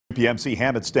UPMC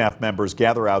Hammett staff members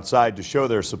gather outside to show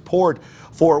their support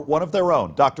for one of their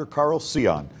own, Dr.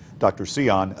 Seon. Dr.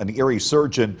 Seon, an Erie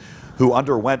surgeon who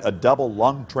underwent a double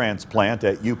lung transplant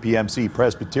at UPMC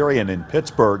Presbyterian in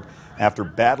Pittsburgh after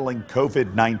battling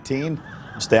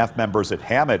COVID-19. Staff members at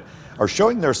Hammett are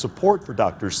showing their support for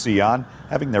Dr. Seon,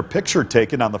 having their picture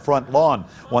taken on the front lawn.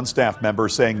 One staff member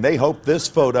saying they hope this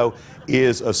photo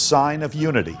is a sign of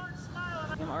unity.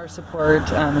 Our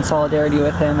support and solidarity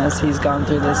with him as he's gone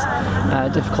through this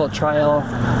difficult trial.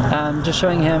 Just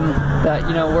showing him that,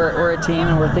 you know, we're a team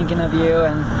and we're thinking of you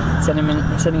and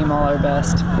sending him all our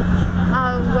best.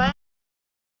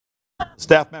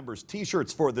 Staff members'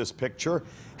 t-shirts for this picture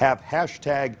have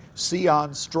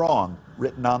 #SeonStrong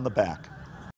written on the back.